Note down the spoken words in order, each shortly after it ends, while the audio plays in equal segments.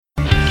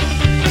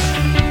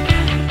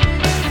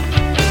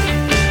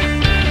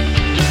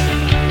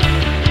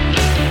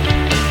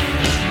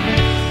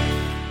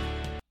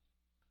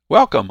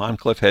Welcome, I'm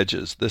Cliff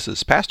Hedges. This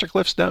is Pastor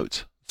Cliff's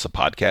Notes. It's a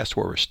podcast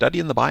where we're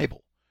studying the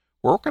Bible.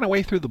 We're working our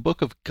way through the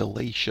book of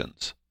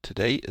Galatians.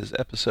 Today is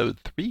episode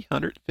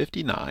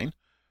 359,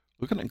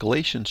 looking at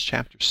Galatians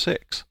chapter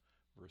 6,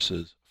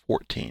 verses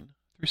 14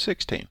 through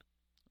 16.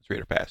 Let's read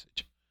our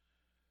passage.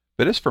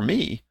 But as for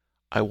me,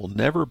 I will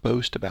never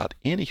boast about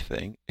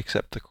anything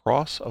except the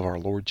cross of our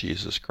Lord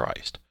Jesus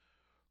Christ.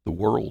 The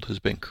world has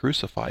been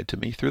crucified to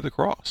me through the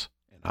cross,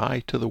 and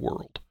I to the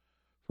world.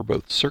 For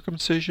both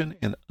circumcision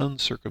and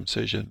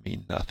uncircumcision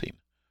mean nothing.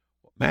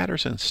 What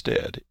matters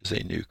instead is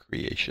a new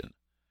creation.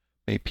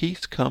 May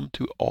peace come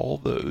to all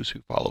those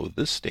who follow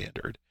this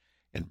standard,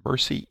 and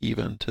mercy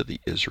even to the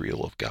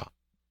Israel of God.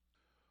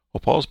 Well,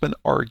 Paul's been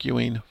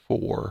arguing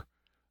for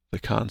the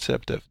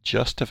concept of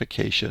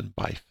justification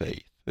by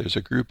faith. There's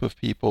a group of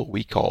people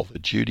we call the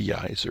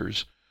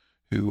Judaizers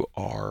who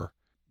are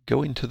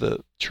going to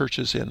the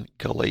churches in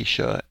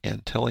Galatia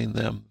and telling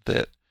them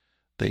that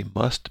they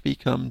must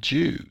become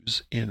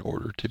Jews in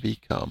order to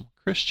become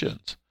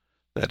Christians,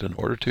 that in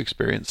order to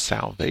experience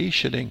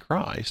salvation in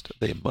Christ,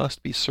 they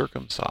must be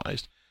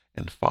circumcised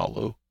and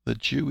follow the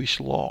Jewish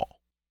law.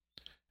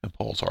 And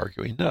Paul's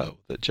arguing, no,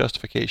 that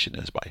justification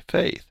is by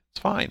faith. It's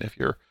fine if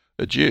you're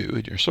a Jew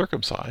and you're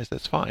circumcised,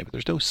 that's fine, but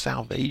there's no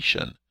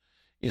salvation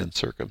in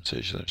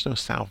circumcision. There's no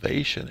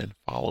salvation in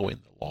following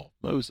the law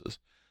of Moses.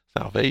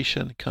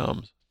 Salvation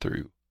comes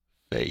through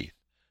faith,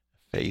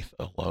 faith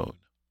alone.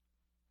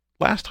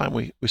 Last time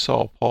we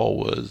saw Paul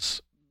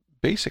was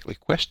basically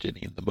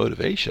questioning the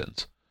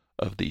motivations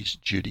of these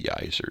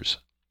Judaizers,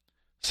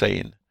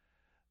 saying,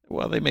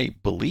 well, they may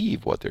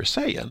believe what they're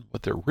saying.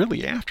 What they're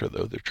really after,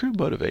 though, their true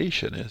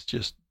motivation is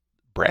just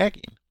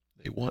bragging.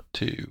 They want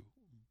to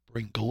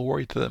bring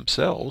glory to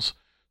themselves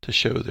to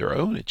show their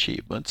own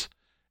achievements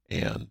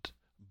and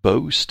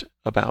boast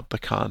about the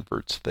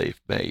converts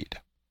they've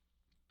made.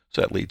 So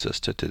that leads us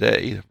to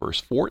today,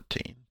 verse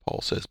 14.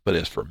 Paul says, but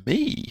as for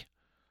me,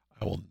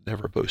 I will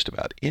never boast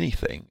about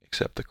anything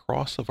except the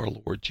cross of our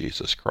Lord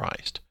Jesus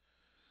Christ.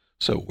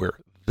 So where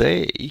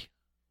they,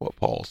 what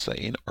Paul's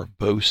saying, are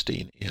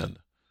boasting in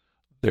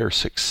their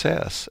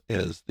success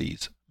as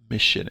these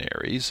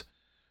missionaries,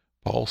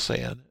 Paul's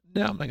saying,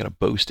 no, I'm not going to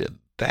boast in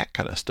that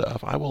kind of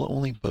stuff. I will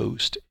only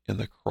boast in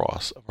the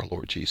cross of our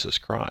Lord Jesus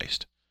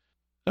Christ.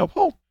 Now,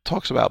 Paul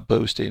talks about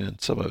boasting in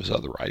some of his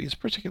other writings,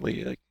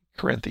 particularly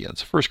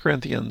Corinthians, 1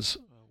 Corinthians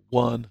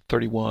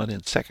 1:31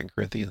 and 2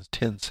 Corinthians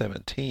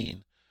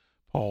 10:17.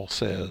 Paul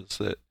says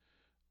that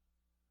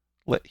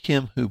let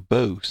him who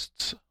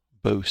boasts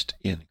boast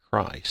in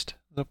Christ.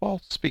 Now,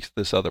 Paul speaks to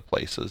this other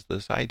places,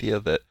 this idea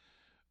that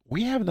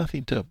we have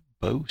nothing to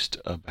boast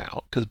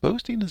about, because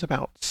boasting is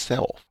about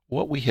self,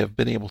 what we have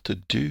been able to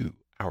do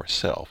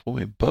ourselves. When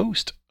we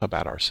boast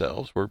about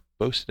ourselves, we're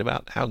boasting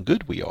about how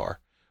good we are,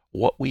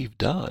 what we've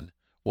done,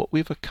 what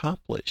we've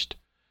accomplished.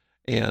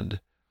 And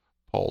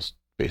Paul's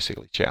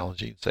basically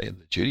challenging, saying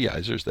the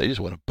Judaizers, they just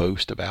want to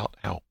boast about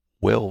how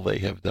well they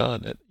have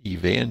done at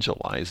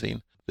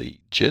evangelizing the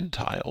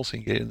Gentiles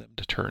and getting them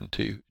to turn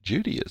to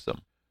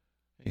Judaism.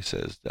 He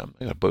says, I'm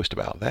going to boast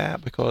about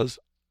that because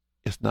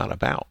it's not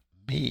about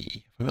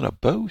me. If I'm going to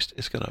boast,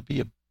 it's going to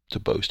be to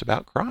boast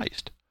about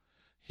Christ.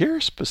 Here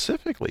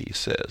specifically, he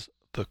says,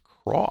 the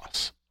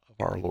cross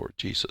of our Lord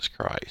Jesus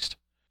Christ.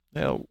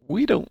 Now,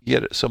 we don't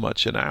get it so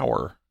much in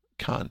our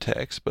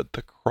context, but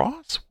the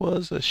cross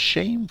was a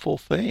shameful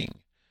thing.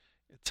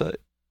 It's an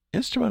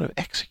instrument of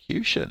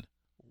execution.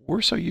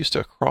 We're so used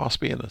to a cross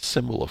being a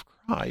symbol of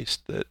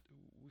Christ that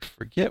we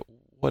forget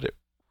what it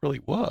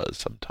really was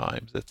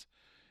sometimes. It's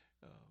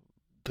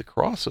the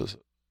cross is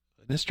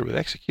an instrument of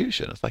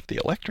execution. It's like the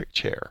electric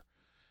chair.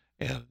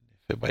 And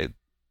if anybody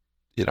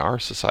in our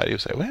society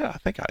would say, well, I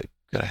think I'm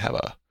going to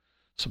have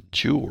some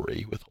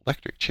jewelry with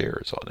electric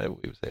chairs on it,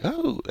 we would say,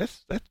 oh,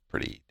 that's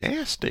pretty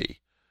nasty.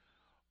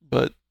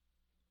 But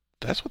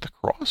that's what the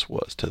cross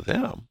was to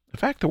them. In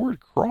fact, the word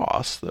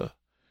cross, the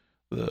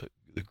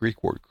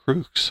Greek word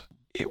krux,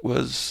 it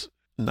was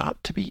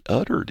not to be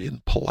uttered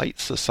in polite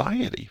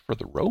society for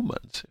the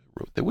Romans.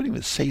 They wouldn't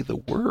even say the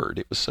word.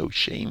 It was so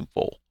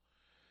shameful.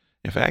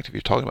 In fact, if you're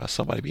talking about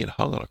somebody being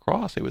hung on a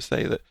cross, they would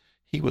say that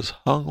he was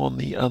hung on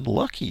the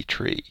unlucky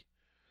tree.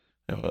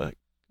 It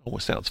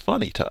almost sounds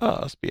funny to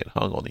us, being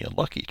hung on the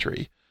unlucky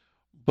tree,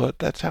 but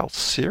that's how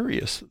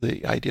serious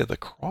the idea of the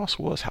cross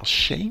was, how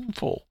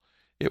shameful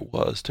it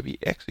was to be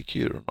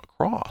executed on a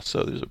cross.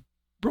 So there's a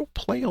real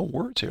play on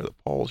words here that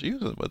Paul's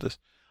using with this.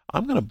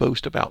 I'm going to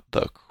boast about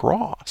the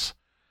cross.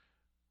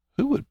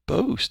 Who would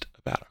boast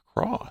about a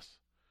cross?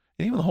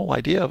 And even the whole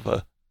idea of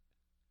a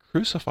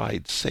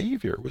crucified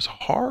Savior was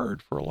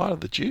hard for a lot of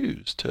the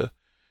Jews to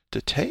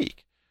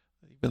take,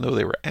 even though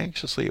they were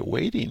anxiously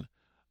awaiting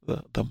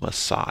the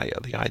Messiah.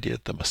 The idea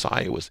that the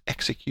Messiah was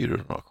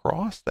executed on a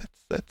cross,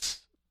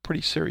 that's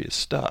pretty serious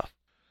stuff.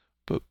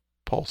 But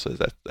Paul says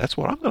that's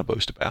what I'm going to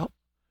boast about,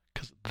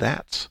 because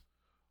that's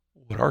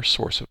what our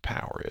source of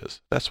power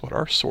is. That's what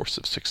our source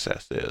of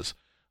success is.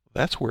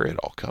 That's where it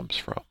all comes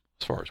from,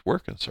 as far as we're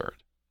concerned.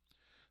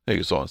 He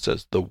goes on and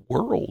says, the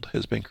world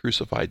has been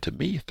crucified to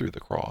me through the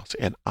cross,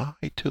 and I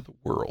to the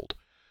world.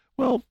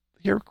 Well,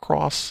 here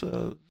across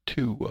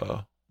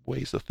two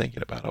ways of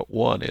thinking about it.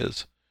 One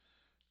is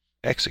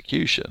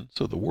execution.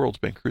 So the world's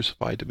been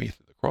crucified to me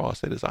through the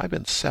cross. That is, I've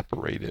been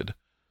separated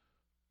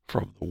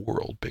from the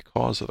world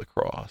because of the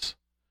cross,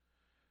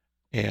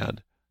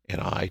 and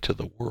I to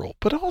the world.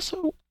 But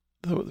also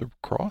the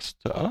cross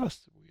to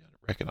us, we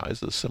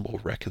recognize as a symbol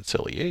of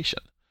reconciliation.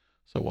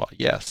 So while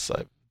yes,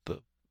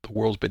 the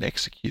world's been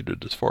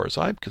executed as far as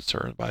I'm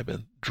concerned, but I've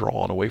been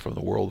drawn away from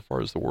the world as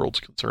far as the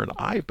world's concerned.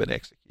 I've been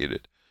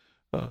executed,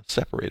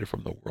 separated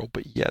from the world,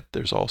 but yet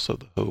there's also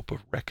the hope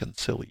of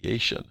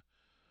reconciliation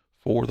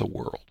for the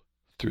world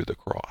through the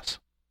cross.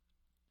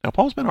 Now,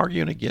 Paul's been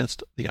arguing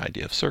against the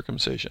idea of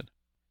circumcision.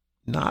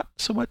 Not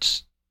so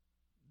much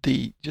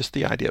just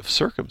the idea of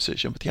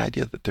circumcision, but the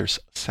idea that there's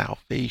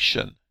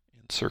salvation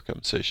in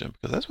circumcision,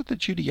 because that's what the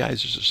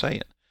Judaizers are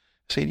saying.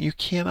 Saying you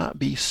cannot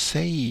be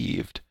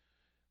saved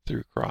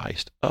through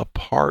Christ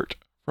apart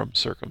from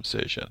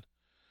circumcision.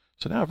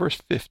 So now verse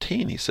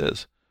 15, he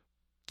says,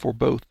 for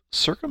both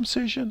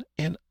circumcision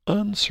and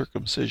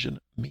uncircumcision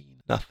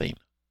mean nothing.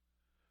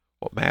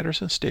 What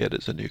matters instead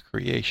is a new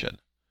creation.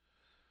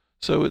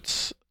 So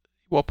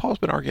Paul's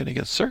been arguing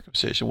against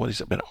circumcision. What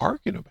he's been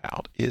arguing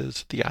about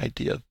is the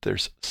idea that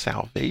there's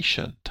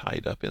salvation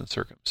tied up in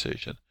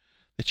circumcision,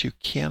 that you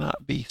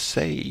cannot be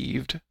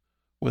saved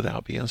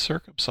without being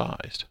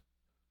circumcised.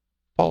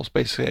 Paul's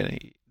basically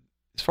saying,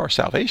 as far as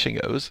salvation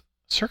goes,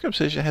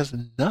 circumcision has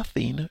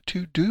nothing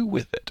to do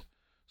with it.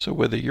 So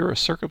whether you're a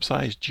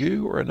circumcised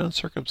Jew or an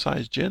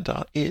uncircumcised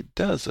Gentile, it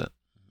doesn't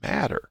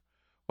matter.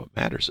 What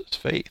matters is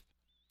faith.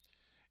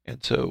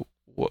 And so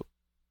what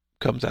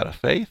comes out of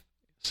faith,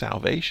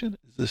 salvation,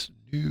 is this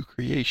new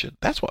creation.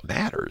 That's what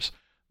matters,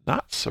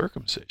 not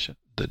circumcision.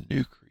 The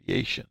new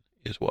creation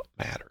is what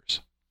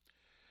matters.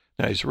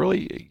 Now he's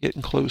really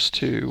getting close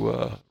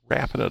to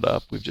wrapping it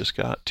up. We've just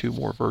got 2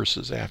 more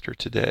verses after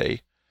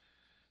today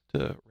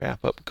to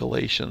wrap up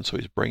Galatians. So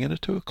he's bringing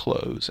it to a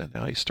close, and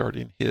now he's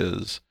starting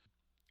his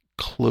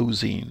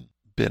closing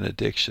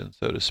benediction,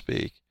 so to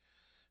speak.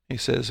 He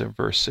says in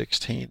verse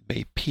 16,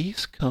 may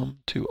peace come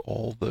to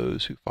all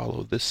those who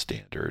follow this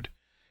standard,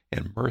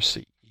 and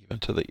mercy even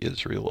to the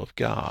Israel of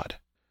God.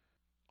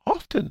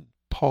 Often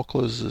Paul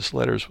closes his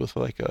letters with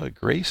like a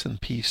grace and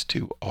peace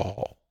to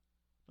all.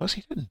 Notice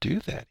he didn't do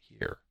that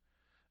here.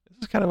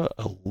 This is kind of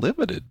a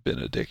limited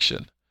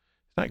benediction.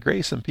 It's not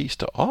grace and peace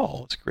to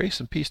all. It's grace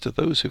and peace to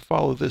those who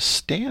follow this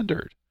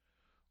standard.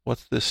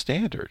 What's this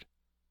standard?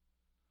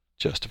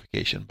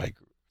 Justification by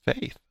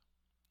faith.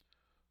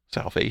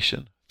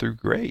 Salvation through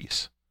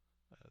grace.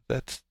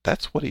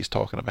 That's what he's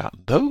talking about.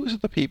 And those are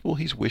the people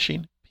he's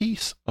wishing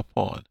peace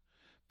upon.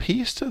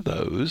 Peace to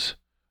those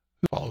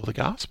who follow the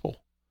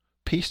gospel.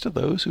 Peace to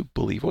those who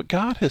believe what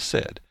God has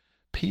said.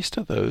 Peace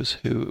to those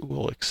who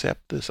will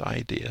accept this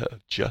idea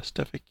of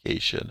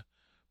justification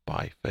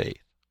by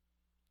faith.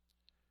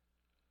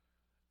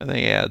 And then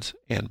he adds,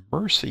 and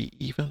mercy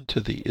even to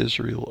the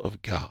Israel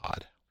of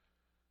God.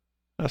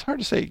 Now, it's hard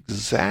to say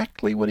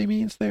exactly what he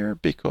means there,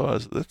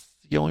 because that's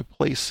the only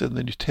place in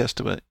the New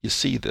Testament you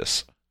see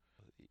this,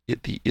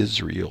 the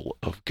Israel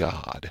of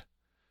God.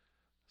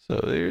 So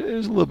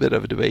there's a little bit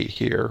of a debate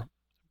here,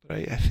 but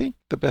I think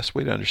the best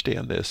way to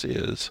understand this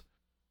is,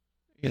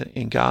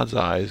 in God's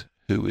eyes,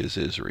 who is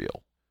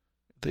Israel?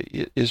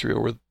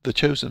 Israel were the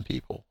chosen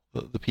people,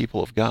 the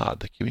people of God,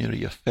 the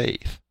community of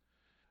faith.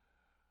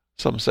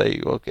 Some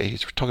say, okay,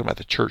 he's talking about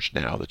the church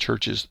now. The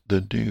church is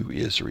the new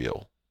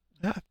Israel.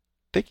 I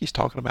think he's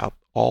talking about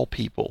all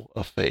people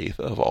of faith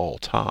of all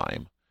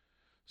time.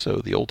 So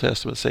the Old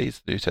Testament saints,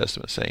 the New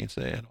Testament saints,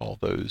 and all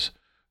those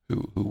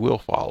who will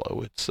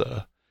follow. It's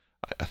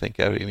I think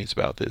that what he means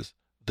about this,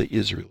 the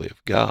Israel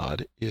of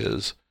God,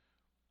 is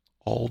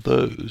all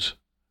those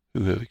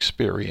who have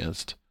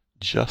experienced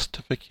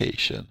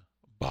justification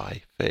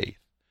by faith.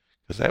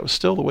 Because that was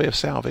still the way of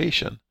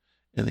salvation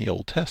in the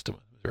Old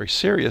Testament. It was very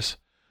serious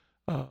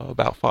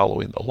about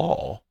following the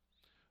law,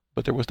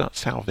 but there was not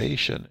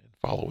salvation in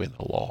following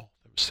the law.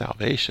 There was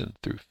salvation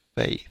through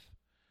faith.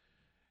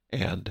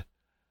 And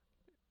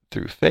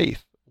through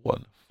faith,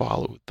 one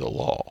followed the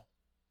law.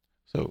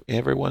 So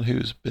everyone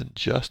who's been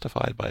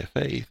justified by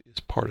faith is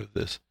part of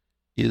this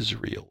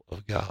Israel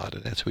of God,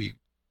 and that's who he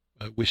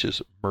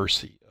wishes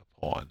mercy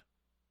upon.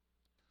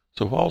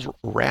 So Paul's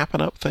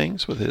wrapping up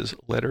things with his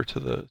letter to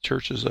the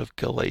churches of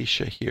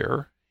Galatia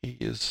here. He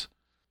is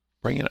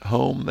bringing it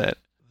home that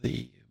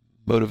the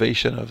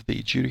motivation of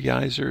the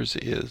Judaizers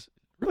is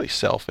really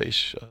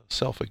selfish,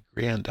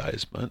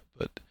 self-aggrandizement,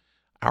 but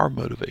our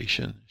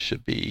motivation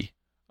should be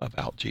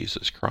about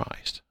Jesus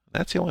Christ.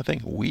 That's the only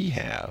thing we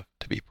have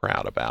to be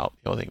proud about.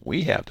 The only thing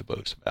we have to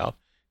boast about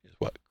is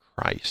what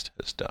Christ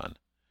has done.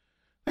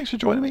 Thanks for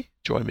joining me.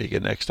 Join me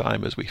again next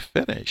time as we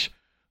finish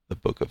the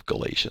book of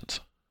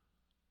Galatians.